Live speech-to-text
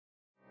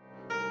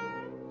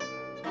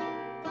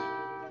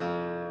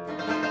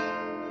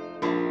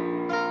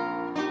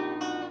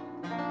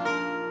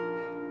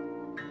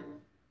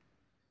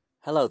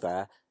Hello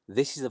there,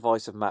 this is the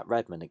voice of Matt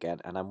Redman again,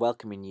 and I'm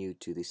welcoming you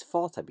to this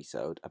fourth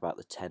episode about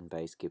the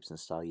 10-bass Gibson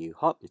Style U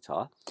harp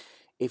guitar.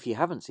 If you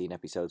haven't seen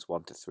episodes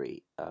 1 to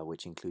 3,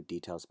 which include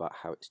details about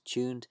how it's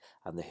tuned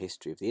and the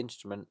history of the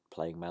instrument,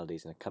 playing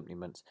melodies and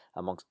accompaniments,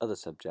 amongst other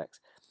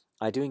subjects,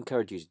 I do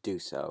encourage you to do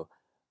so,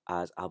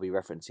 as I'll be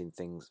referencing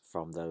things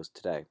from those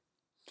today.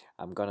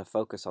 I'm going to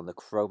focus on the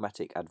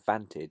chromatic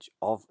advantage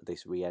of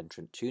this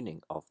re-entrant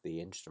tuning of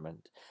the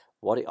instrument,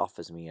 what it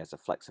offers me as a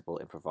flexible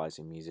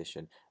improvising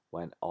musician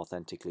when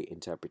authentically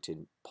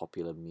interpreting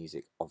popular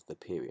music of the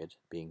period,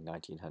 being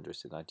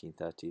 1900s to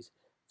 1930s,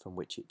 from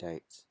which it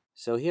dates.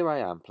 So here I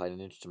am playing an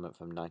instrument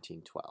from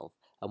 1912,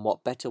 and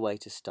what better way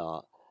to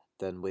start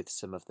than with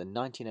some of the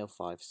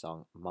 1905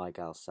 song My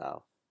Gal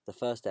Sal, the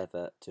first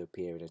ever to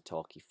appear in a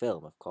talkie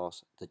film, of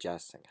course, The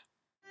Jazz Singer.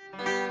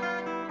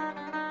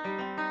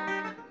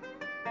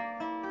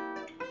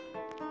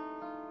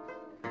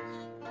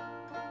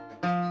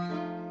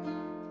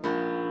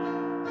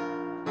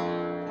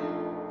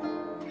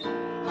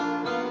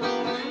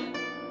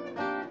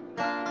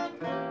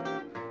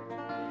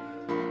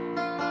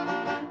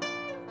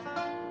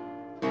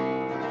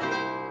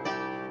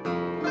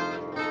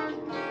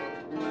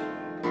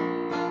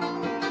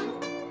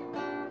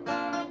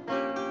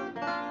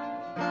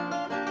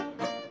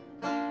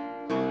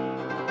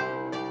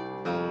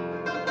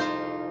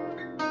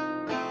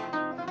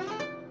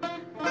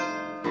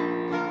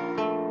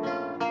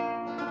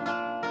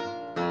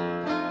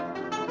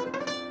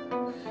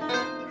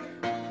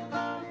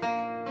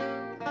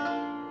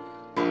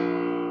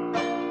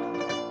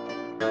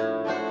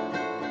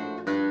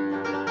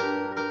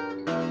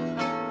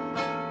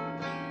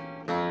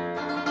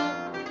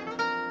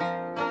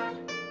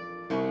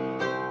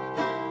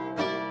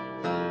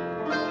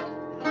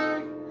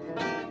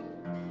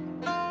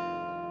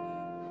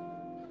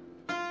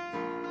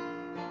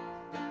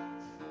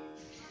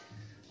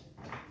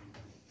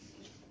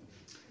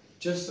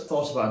 Just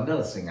thought about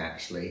another thing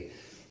actually.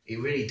 It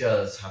really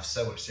does have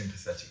so much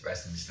sympathetic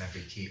resonance in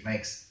every key. It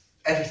makes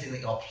everything that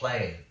you're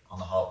playing on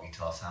the harp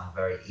guitar sound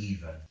very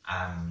even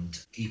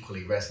and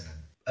equally resonant.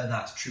 And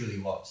that's truly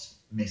what's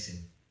missing,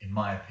 in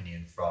my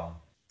opinion, from,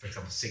 for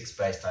example,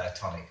 6-bass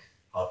diatonic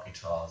harp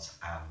guitars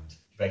and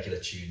regular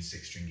tuned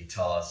 6-string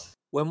guitars.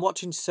 When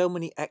watching so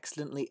many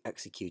excellently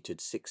executed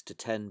 6 to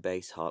 10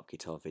 bass harp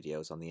guitar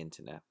videos on the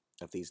internet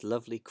of these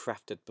lovely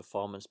crafted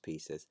performance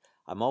pieces,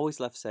 I'm always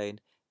left saying,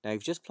 now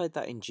you've just played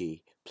that in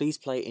G, please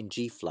play it in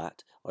G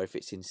flat, or if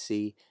it's in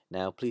C,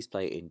 now please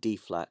play it in D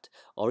flat,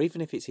 or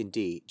even if it's in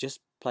D, just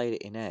play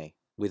it in A,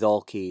 with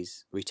all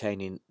keys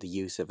retaining the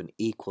use of an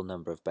equal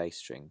number of bass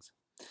strings.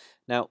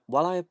 Now,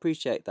 while I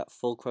appreciate that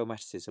full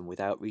chromaticism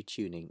without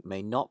retuning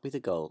may not be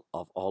the goal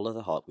of all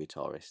other harp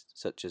guitarists,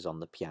 such as on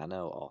the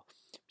piano or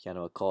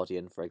piano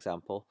accordion for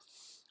example,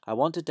 I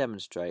want to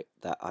demonstrate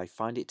that I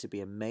find it to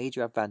be a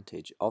major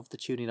advantage of the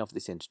tuning of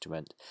this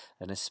instrument,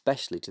 and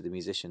especially to the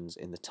musicians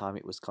in the time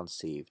it was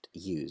conceived,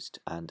 used,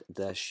 and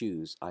their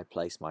shoes I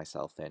place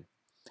myself in.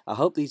 I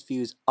hope these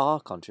views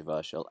are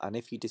controversial, and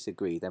if you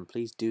disagree, then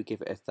please do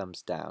give it a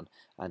thumbs down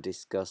and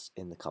discuss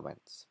in the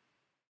comments.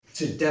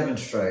 To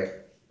demonstrate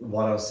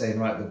what I was saying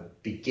right at the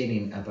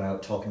beginning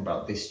about talking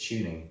about this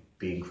tuning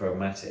being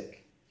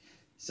chromatic.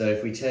 So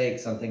if we take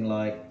something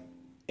like,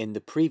 in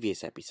the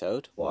previous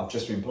episode, what I've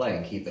just been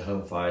playing, Keep the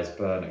Home Fires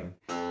Burning.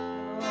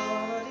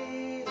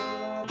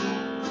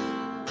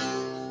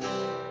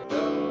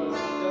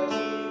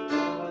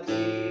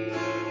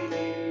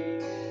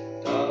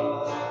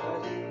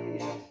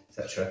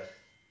 Etc.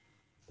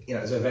 You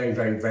know, it's a very,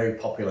 very, very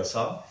popular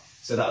song.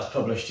 So that was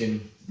published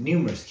in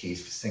numerous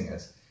keys for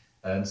singers.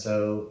 And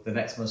so the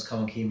next most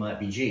common key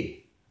might be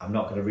G. I'm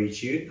not going to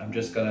retune, I'm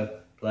just going to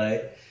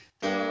play.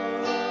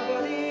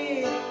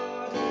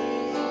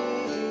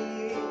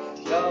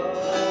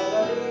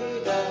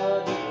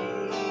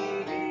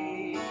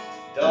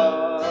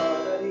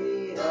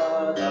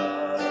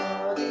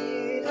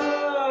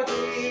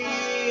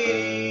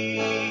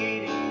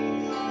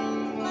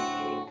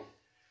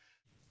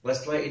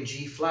 Let's play it in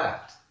G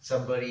flat. You're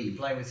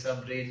playing with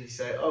somebody and you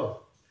say,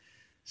 oh,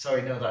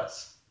 sorry, no,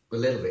 that's a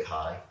little bit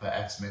high, but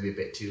F's maybe a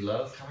bit too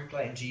low. Can we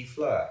play it in G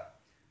flat?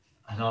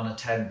 And on a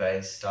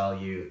 10-bass Style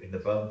U in the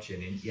Boehm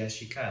tuning, yes,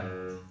 you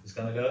can. It's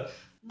going to go.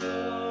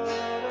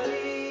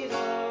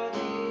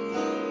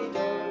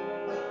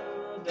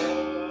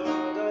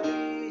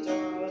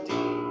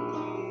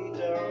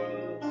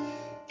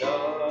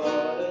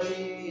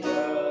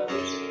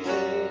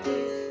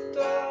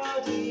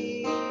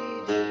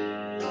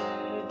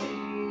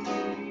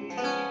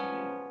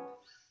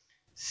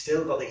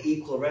 Still got the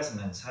equal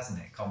resonance, hasn't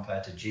it,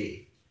 compared to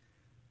G,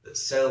 that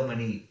so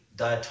many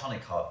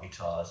diatonic harp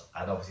guitars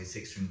and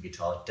obviously 6-string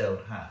guitars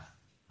don't have.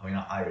 I mean,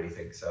 I really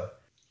think so.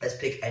 Let's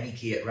pick any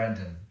key at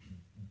random.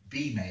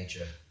 B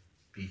major,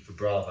 B for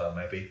Bravo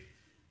maybe.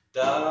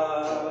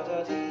 Da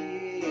da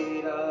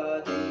dee da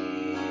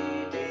dee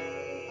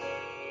dee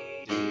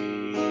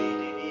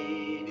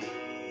dee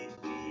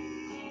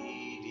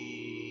dee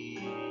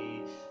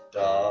dee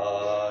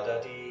da da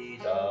dee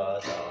da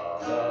da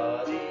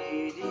da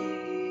dee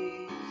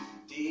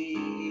dee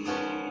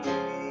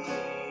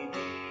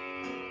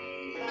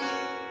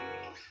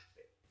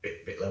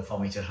bit low for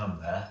me to hum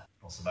there.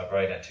 Also my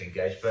brain had to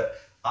engage, but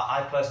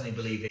I personally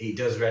believe it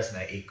does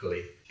resonate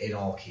equally in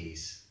all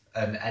keys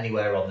and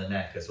anywhere on the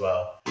neck as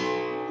well.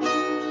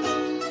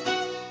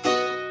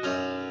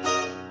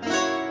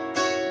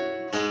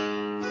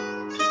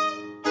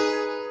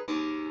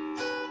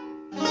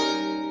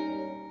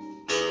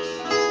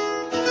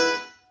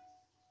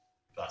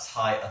 That's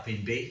high up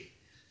in B,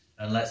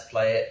 and let's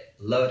play it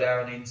low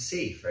down in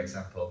C, for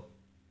example.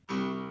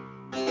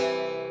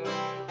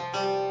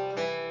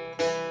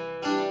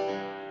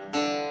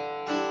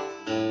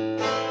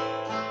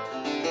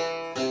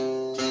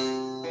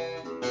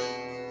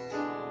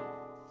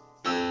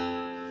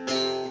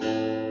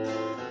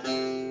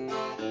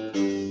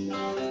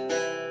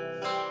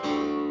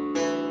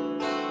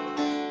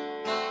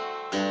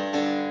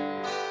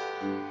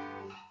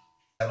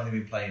 I've only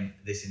been playing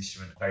this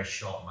instrument a very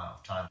short amount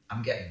of time.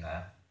 I'm getting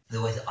there. The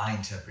way that I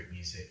interpret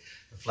music,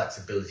 the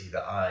flexibility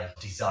that I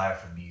desire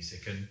from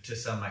music, and to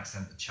some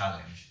extent the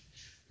challenge,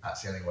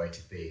 that's the only way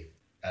to be.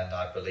 And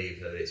I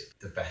believe that it's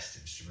the best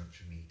instrument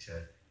for me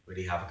to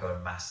really have a go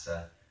and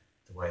master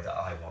the way that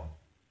I want.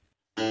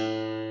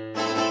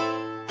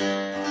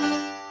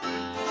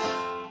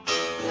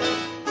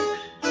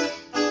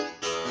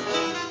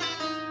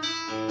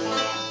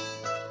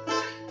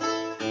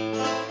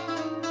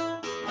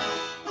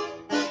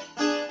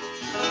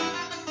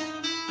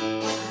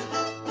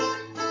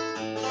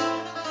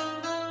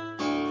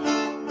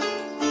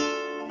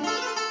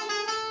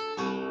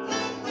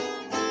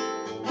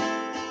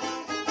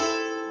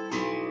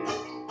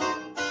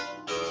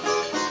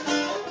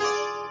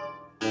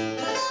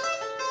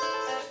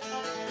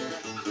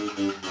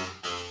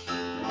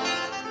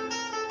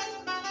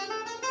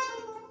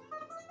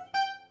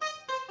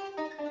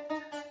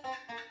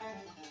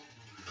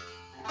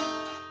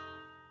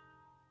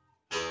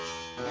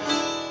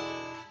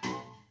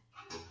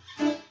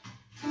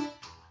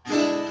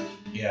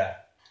 Yeah,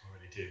 I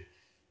really do.